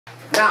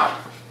Now,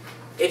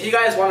 if you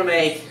guys want to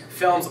make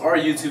films or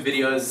YouTube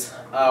videos,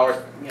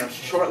 or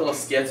short little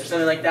skits or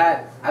something like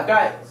that, I've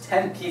got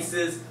 10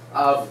 pieces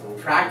of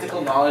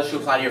practical knowledge to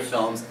apply to your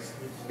films.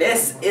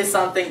 This is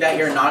something that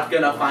you're not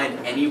going to find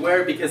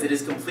anywhere because it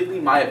is completely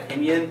my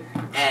opinion,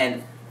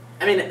 and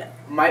I mean,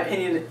 my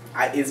opinion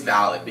is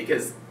valid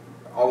because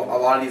a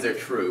lot of these are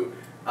true,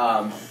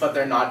 but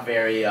they're not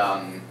very,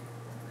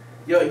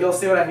 you'll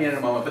see what I mean in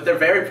a moment, but they're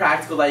very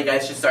practical that you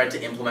guys should start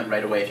to implement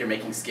right away if you're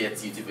making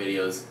skits, YouTube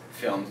videos,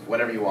 films,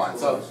 whatever you want.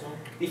 So,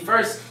 the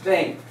first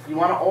thing, you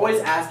want to always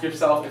ask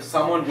yourself if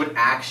someone would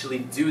actually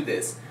do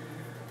this.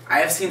 I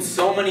have seen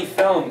so many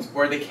films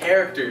where the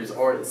characters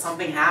or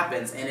something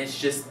happens and it's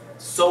just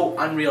so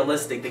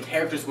unrealistic. The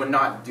characters would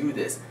not do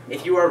this.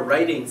 If you are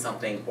writing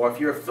something or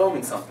if you're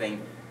filming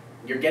something,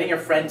 you're getting your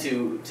friend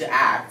to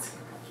act,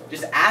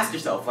 just ask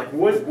yourself, like,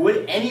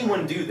 would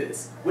anyone do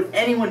this? Would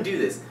anyone do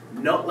this?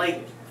 No,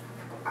 like,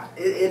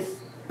 it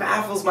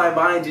baffles my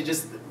mind to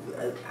just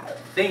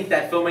think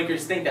that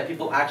filmmakers think that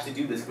people actually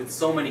do this with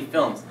so many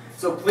films.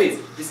 So please,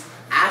 just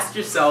ask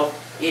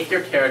yourself if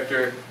your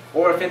character,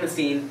 or if in the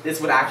scene, this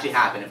would actually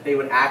happen, if they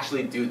would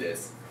actually do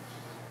this.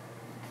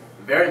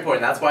 Very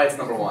important, that's why it's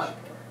number one.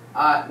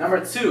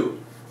 Number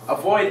two,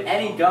 avoid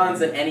any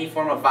guns and any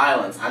form of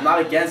violence. I'm not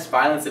against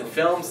violence in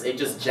films, it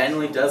just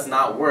generally does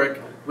not work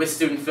with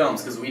student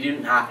films because we do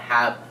not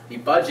have the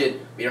budget,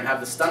 we don't have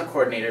the stunt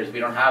coordinators, we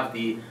don't have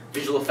the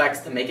visual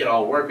effects to make it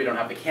all work, we don't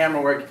have the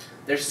camera work.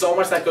 There's so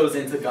much that goes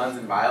into guns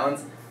and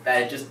violence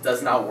that it just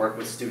does not work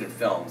with student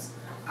films.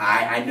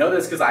 I know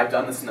this because I've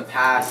done this in the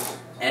past,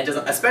 and it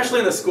doesn't, especially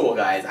in the school,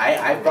 guys.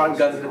 I've brought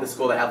guns into the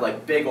school that have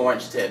like big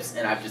orange tips,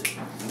 and I've just,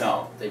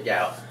 no, they get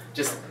out.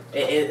 Just,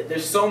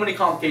 there's so many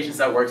complications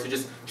that work, so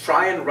just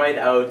try and write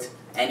out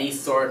any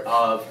sort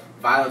of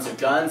violence or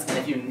guns, and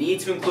if you need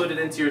to include it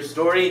into your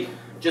story,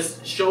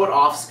 just show it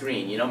off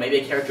screen. You know, maybe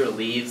a character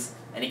leaves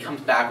and he comes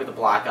back with a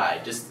black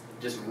eye. Just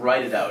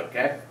write it out,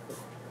 okay?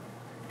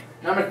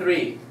 Number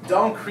three,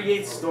 don't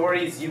create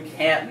stories you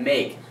can't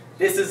make.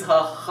 This is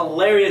a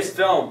hilarious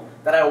film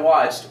that I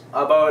watched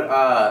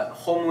about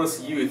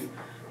homeless youth,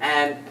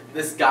 and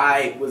this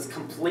guy was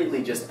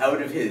completely just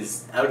out of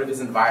his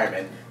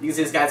environment. You can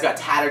see this guy's got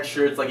tattered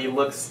shirts, like he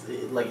looks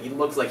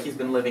like he's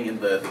been living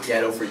in the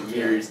ghetto for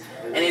years,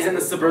 and he's in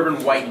the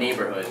suburban white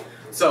neighborhood.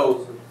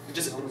 So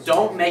just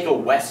don't make a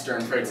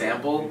Western, for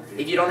example,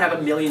 if you don't have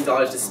 $1 million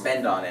to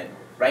spend on it,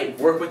 right?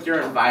 Work with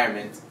your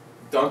environment.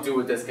 Don't do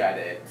what this guy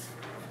did.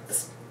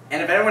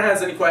 And if anyone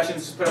has any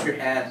questions, just put up your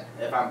hand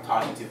if I'm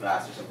talking too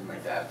fast or something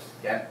like that,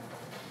 okay?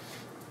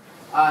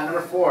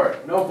 Number four,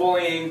 no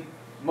bullying.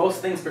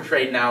 Most things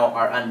portrayed now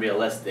are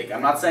unrealistic.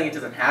 I'm not saying it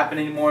doesn't happen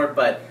anymore,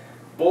 but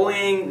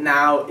bullying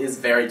now is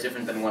very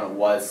different than when it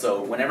was.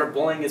 So whenever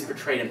bullying is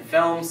portrayed in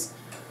films,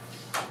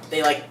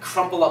 they like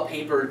crumple up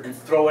paper and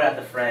throw it at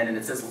the friend and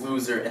it says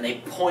loser, and they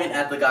point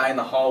at the guy in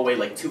the hallway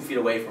like 2 feet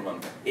away from him.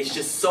 It's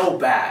just so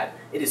bad.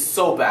 It is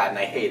so bad and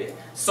I hate it.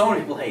 So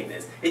many people hate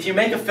this. If you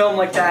make a film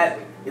like that,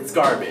 it's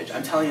garbage.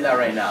 I'm telling you that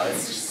right now.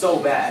 It's just so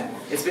bad.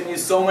 It's been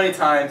used so many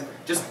times.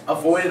 Just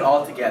avoid it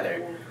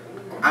altogether.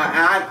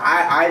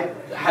 I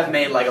have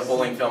made like a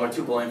bullying film or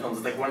 2 bullying films.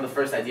 It's like one of the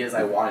first ideas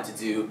I wanted to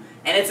do.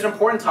 And it's an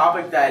important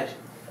topic that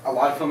a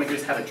lot of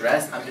filmmakers have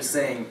addressed. I'm just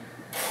saying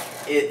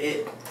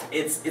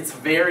it's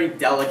very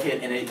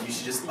delicate and you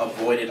should just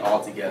avoid it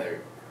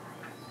altogether.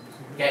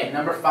 Okay,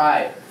 number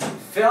 5.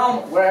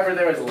 Film wherever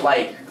there is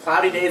light.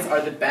 Cloudy days are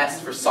the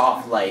best for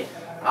soft light.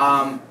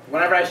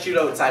 Whenever I shoot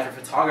outside for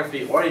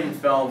photography or even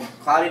film,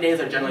 cloudy days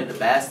are generally the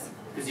best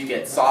because you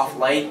get soft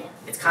light.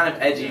 It's kind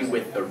of edgy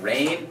with the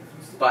rain,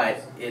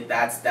 but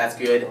that's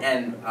good.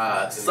 And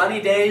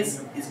sunny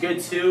days is good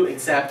too,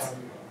 except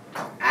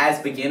as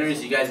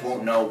beginners, you guys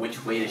won't know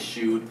which way to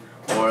shoot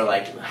or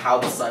like how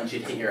the sun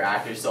should hit your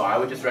actors. So I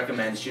would just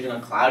recommend shooting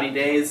on cloudy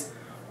days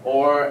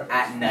or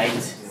at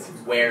night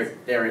where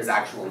there is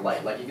actual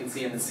light. Like you can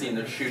see in the scene,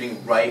 they're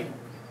shooting right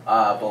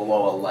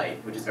below a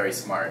light, which is very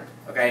smart.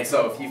 Okay,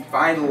 so if you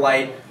find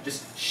light,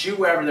 just shoot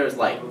wherever there's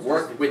light.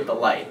 Work with the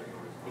light.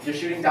 If you're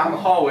shooting down the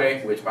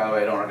hallway, which by the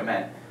way I don't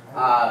recommend,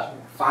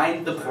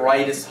 find the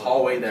brightest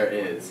hallway there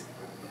is.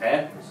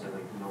 Okay?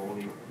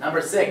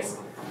 Number 6,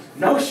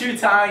 no shoe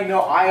tying,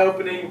 no eye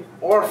opening,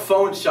 or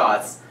phone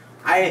shots.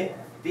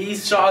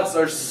 These shots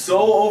are so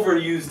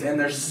overused and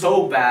they're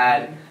so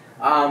bad.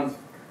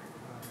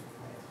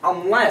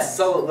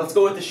 So let's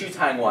go with the shoe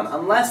tying one.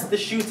 Unless the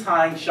shoe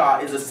tying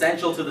shot is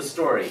essential to the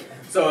story.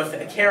 So if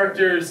a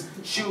character's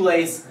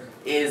shoelace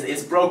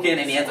is broken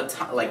and he ends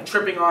up like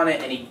tripping on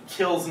it and he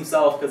kills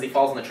himself because he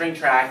falls on the train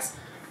tracks,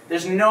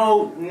 there's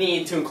no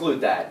need to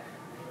include that.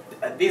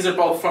 These are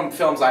both from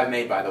films I've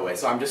made, by the way,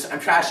 so I'm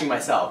trashing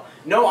myself.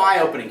 No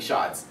eye-opening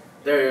shots.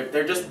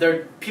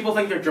 People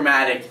think they're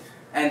dramatic,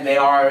 and they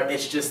are.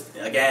 It's just,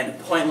 again,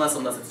 pointless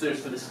unless it serves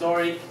for the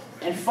story.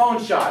 And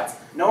phone shots.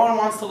 No one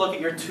wants to look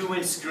at your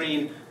 2-inch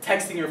screen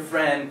texting your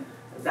friend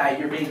that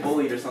you're being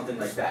bullied or something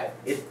like that.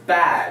 It's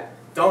bad.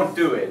 Don't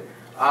do it.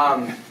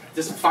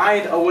 Just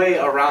find a way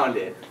around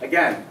it.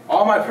 Again,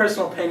 all my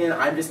personal opinion,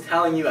 I'm just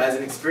telling you as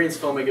an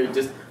experienced filmmaker,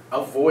 just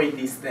avoid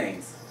these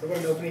things. So what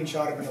an opening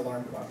shot of an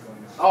alarm clock going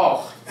on.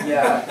 Oh,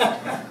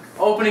 yeah.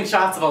 Opening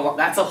shots of alarm,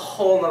 that's a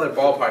whole nother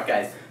ballpark,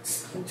 guys.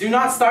 Do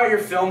not start your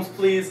films,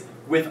 please,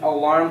 with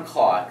alarm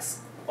clocks.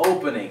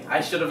 Opening,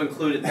 I should have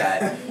included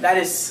that. That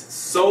is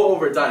so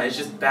overdone, it's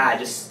just bad.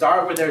 Just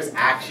start where there's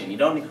action. We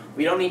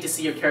don't need to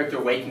see your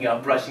character waking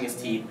up, brushing his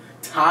teeth,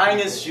 tying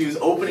his shoes,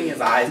 opening his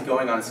eyes,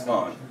 going on his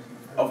phone.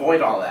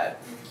 Avoid all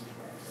that.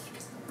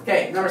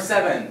 Okay, number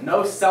 7,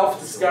 no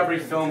self-discovery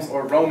films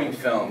or roaming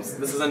films.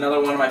 This is another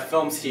one of my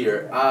films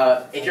here.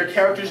 If your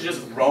character's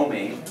just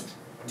roaming,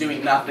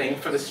 doing nothing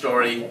for the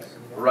story,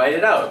 write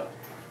it out.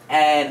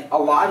 And a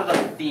lot of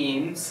the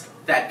themes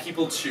that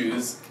people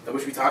choose,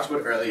 which we talked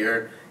about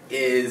earlier,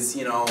 is,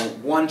 you know,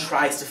 one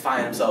tries to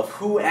find himself.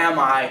 Who am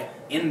I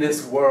in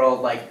this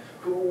world? Like,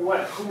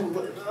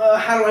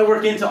 how do I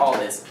work into all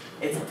this?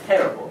 It's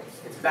terrible.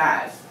 It's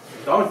bad.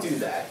 Don't do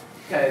that.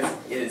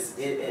 Because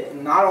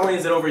not only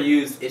is it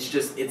overused,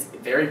 it's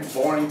very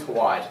boring to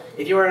watch.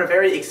 If you are a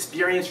very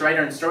experienced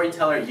writer and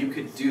storyteller, you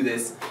could do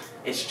this.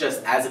 It's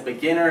just, as a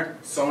beginner,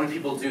 so many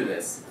people do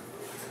this.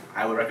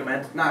 I would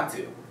recommend not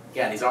to.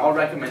 Again, these are all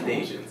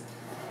recommendations.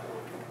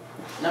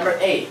 Number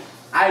 8,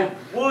 I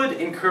would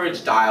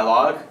encourage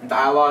dialogue.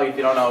 Dialogue, if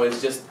you don't know,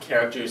 is just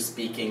characters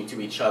speaking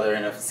to each other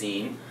in a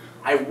scene.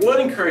 I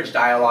would encourage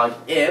dialogue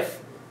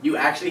if you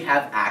actually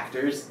have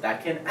actors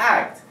that can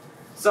act.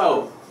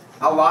 So,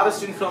 a lot of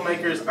student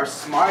filmmakers are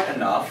smart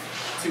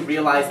enough to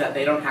realize that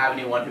they don't have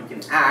anyone who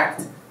can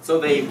act, so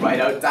they write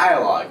out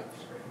dialogue.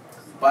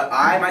 But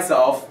I,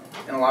 myself,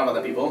 and a lot of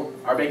other people,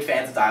 are big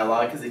fans of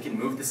dialogue because it can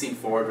move the scene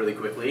forward really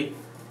quickly,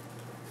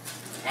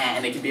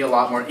 and it can be a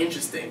lot more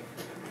interesting.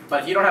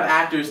 But if you don't have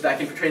actors that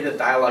can portray the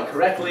dialogue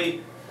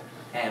correctly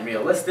and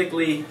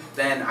realistically,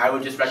 then I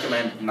would just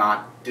recommend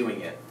not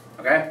doing it,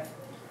 okay?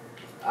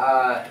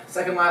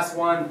 Second last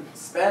one,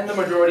 spend the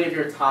majority of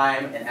your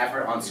time and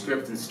effort on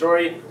script and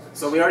story.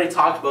 So we already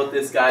talked about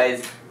this,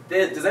 guys.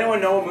 Does anyone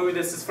know what movie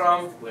this is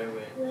from? Blair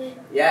Witch.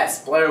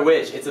 Yes, Blair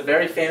Witch. It's a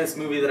very famous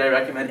movie that I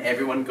recommend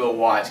everyone go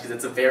watch because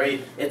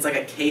it's like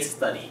a case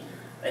study.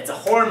 It's a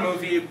horror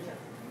movie,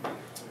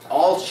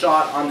 all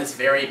shot on this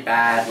very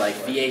bad like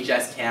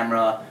VHS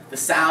camera. The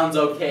sound's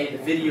okay,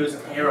 the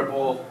video's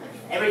terrible,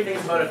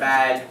 everything's about it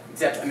bad,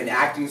 except, I mean, the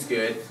acting's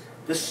good.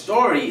 The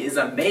story is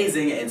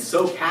amazing and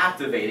so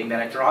captivating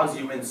that it draws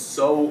you in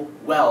so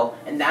well,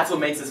 and that's what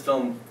makes this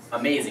film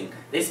amazing.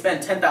 They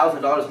spent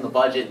 $10,000 on the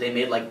budget, they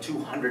made like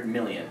 $200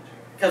 million.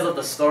 Because of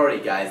the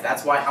story, guys.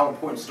 That's why how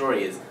important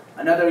story is.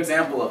 Another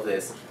example of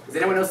this. Does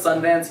anyone know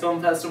Sundance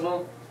Film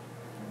Festival?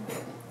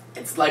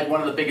 It's like one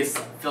of the biggest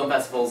film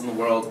festivals in the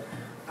world.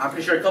 I'm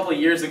pretty sure a couple of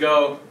years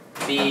ago,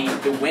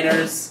 the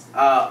winners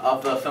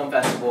of the film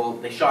festival,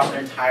 they shot their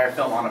entire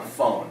film on a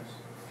phone.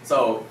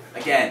 So,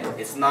 again,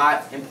 it's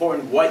not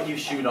important what you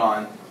shoot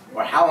on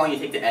or how long you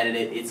take to edit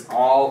it. It's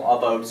all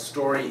about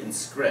story and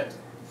script.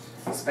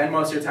 Spend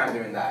most of your time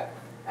doing that.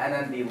 And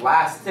then the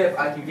last tip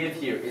I can give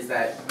here is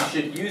that you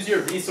should use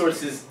your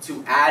resources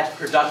to add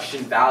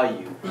production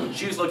value.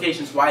 Choose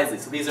locations wisely.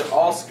 So these are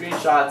all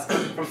screenshots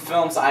from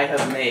films I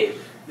have made.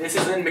 This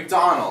is in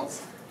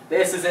McDonald's.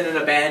 This is in an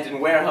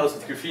abandoned warehouse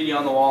with graffiti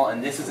on the wall,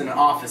 and this is in an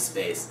office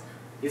space.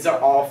 These are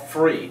all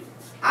free.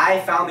 I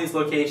found these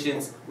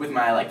locations with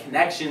my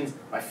connections,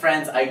 my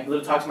friends. I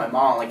literally talked to my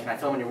mom, like, can I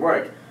film in your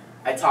work?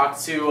 I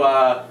talked to,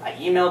 I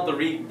emailed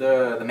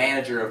the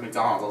manager of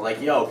McDonald's. I was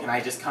like, yo, can I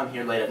just come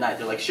here late at night?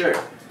 They're like, sure.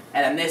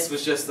 And then this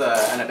was just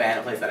an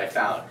abandoned place that I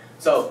found.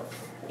 So,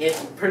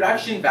 if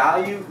production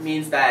value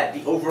means that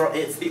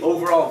it's the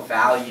overall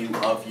value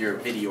of your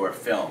video or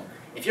film.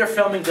 If you're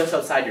filming just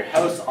outside your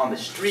house, on the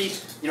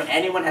street, you know,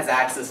 anyone has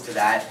access to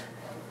that.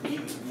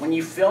 When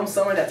you film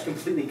somewhere that's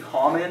completely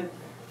common,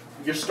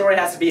 your story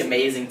has to be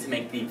amazing to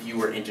make the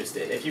viewer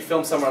interested. If you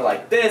film somewhere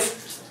like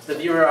this, the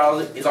viewer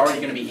is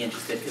already going to be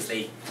interested because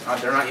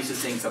they're not used to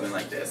seeing something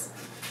like this.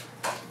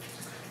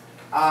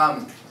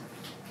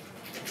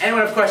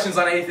 Anyone have questions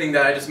on anything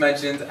that I just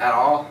mentioned at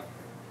all?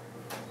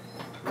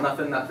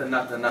 Nothing. One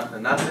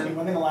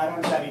thing I'll add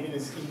on to that even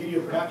is in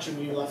video production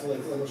we do lots of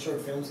little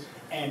short films,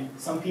 and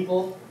some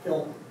people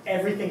film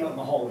everything out in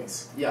the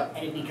hallways. Yeah.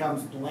 And it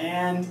becomes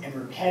bland and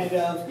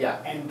repetitive.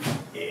 Yeah. And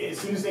as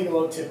soon as they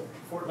go out to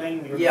Fort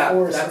Langley or yeah,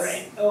 Forest,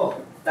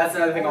 that's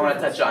another thing I want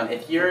to touch on.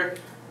 If you're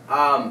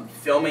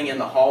filming in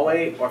the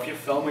hallway, or if you're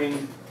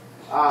filming,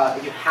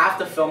 if you have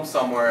to film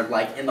somewhere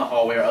like in the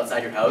hallway or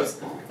outside your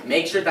house,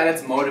 make sure that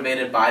it's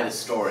motivated by the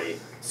story.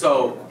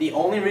 So the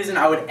only reason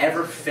I would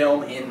ever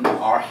film in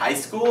our high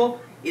school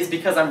is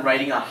because I'm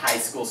writing a high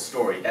school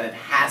story, that it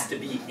has to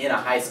be in a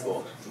high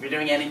school. If you're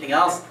doing anything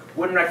else,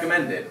 wouldn't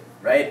recommend it,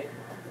 right?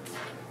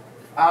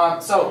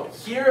 So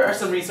here are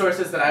some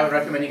resources that I would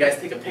recommend you guys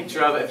take a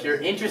picture of if you're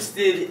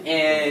interested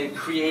in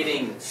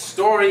creating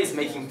stories,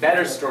 making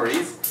better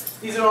stories.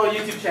 These are all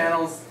YouTube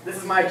channels. This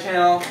is my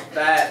channel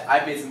that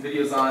I've made some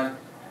videos on.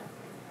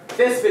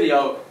 This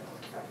video,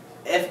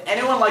 if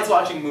anyone likes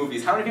watching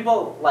movies, how many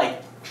people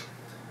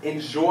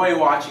enjoy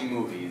watching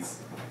movies?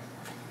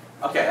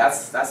 Okay,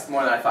 that's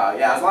more than I thought.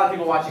 Yeah, there's a lot of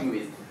people watching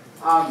movies.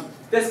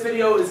 This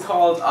video is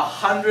called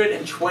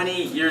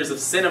 120 Years of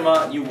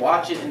Cinema. You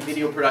watch it in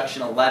Video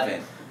Production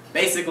 11.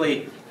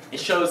 Basically, it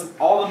shows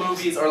all the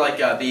movies, or like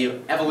the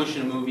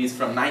evolution of movies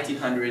from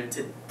 1900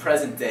 to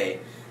present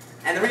day.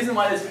 And the reason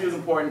why this video is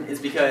important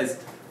is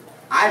because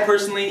I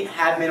personally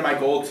have made it my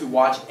goal to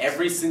watch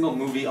every single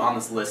movie on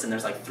this list, and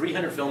there's like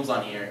 300 films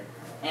on here,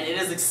 and it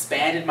has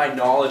expanded my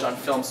knowledge on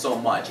film so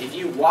much. If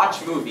you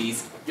watch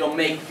movies, you'll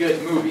make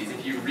good movies.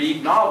 If you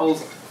read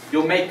novels,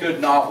 you'll make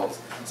good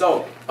novels.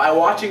 So, by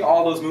watching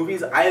all those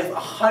movies, I have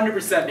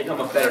 100% become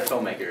a better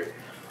filmmaker.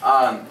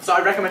 So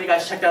I recommend you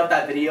guys check out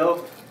that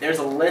video. There's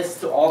a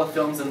list to all the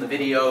films in the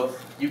video.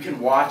 You can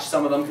watch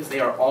some of them because they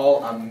are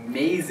all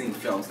amazing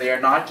films. They are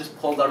not just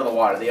pulled out of the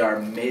water. They are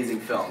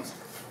amazing films.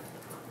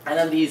 And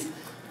then these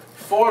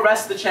 4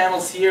 rest of the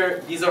channels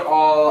here, these are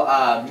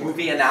all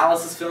movie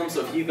analysis films.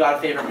 So if you got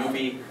a favorite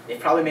movie, they've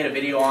probably made a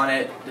video on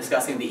it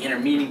discussing the inner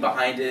meaning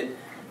behind it.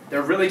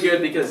 They're really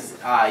good because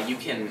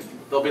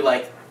they'll be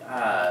like,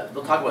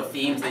 they'll talk about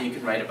themes that you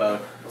can write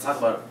about. They'll talk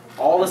about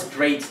all this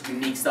great,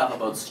 unique stuff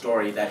about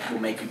story that will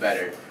make you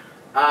better.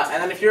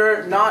 And then if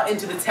you're not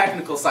into the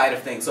technical side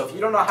of things, so if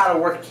you don't know how to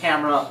work a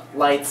camera,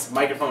 lights,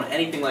 microphone,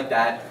 anything like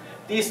that,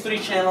 these 3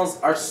 channels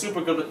are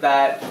super good with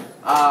that.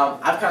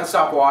 I've kind of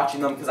stopped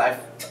watching them because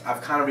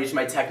I've kind of reached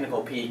my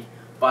technical peak.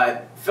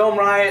 But Film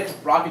Riot,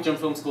 Rocket Jump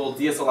Film School,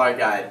 DSLR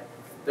Guide,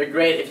 they're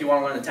great if you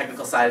want to learn the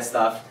technical side of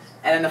stuff.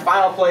 And then the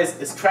final place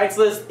is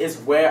Craigslist, is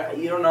where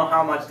you don't know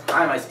how much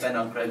time I spend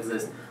on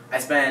Craigslist. I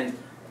spend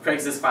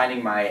Craigslist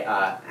finding my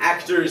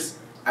actors.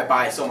 I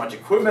buy so much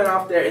equipment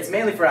off there. It's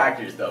mainly for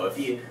actors though. If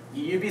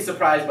you'd be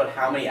surprised about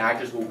how many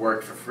actors will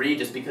work for free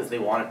just because they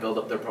want to build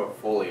up their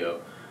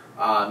portfolio.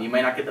 You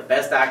might not get the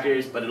best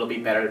actors, but it'll be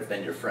better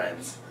than your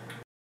friends.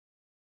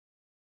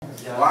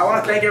 Well, I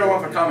want to thank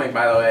everyone for coming,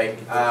 by the way.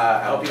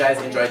 I hope you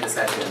guys enjoyed the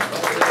session.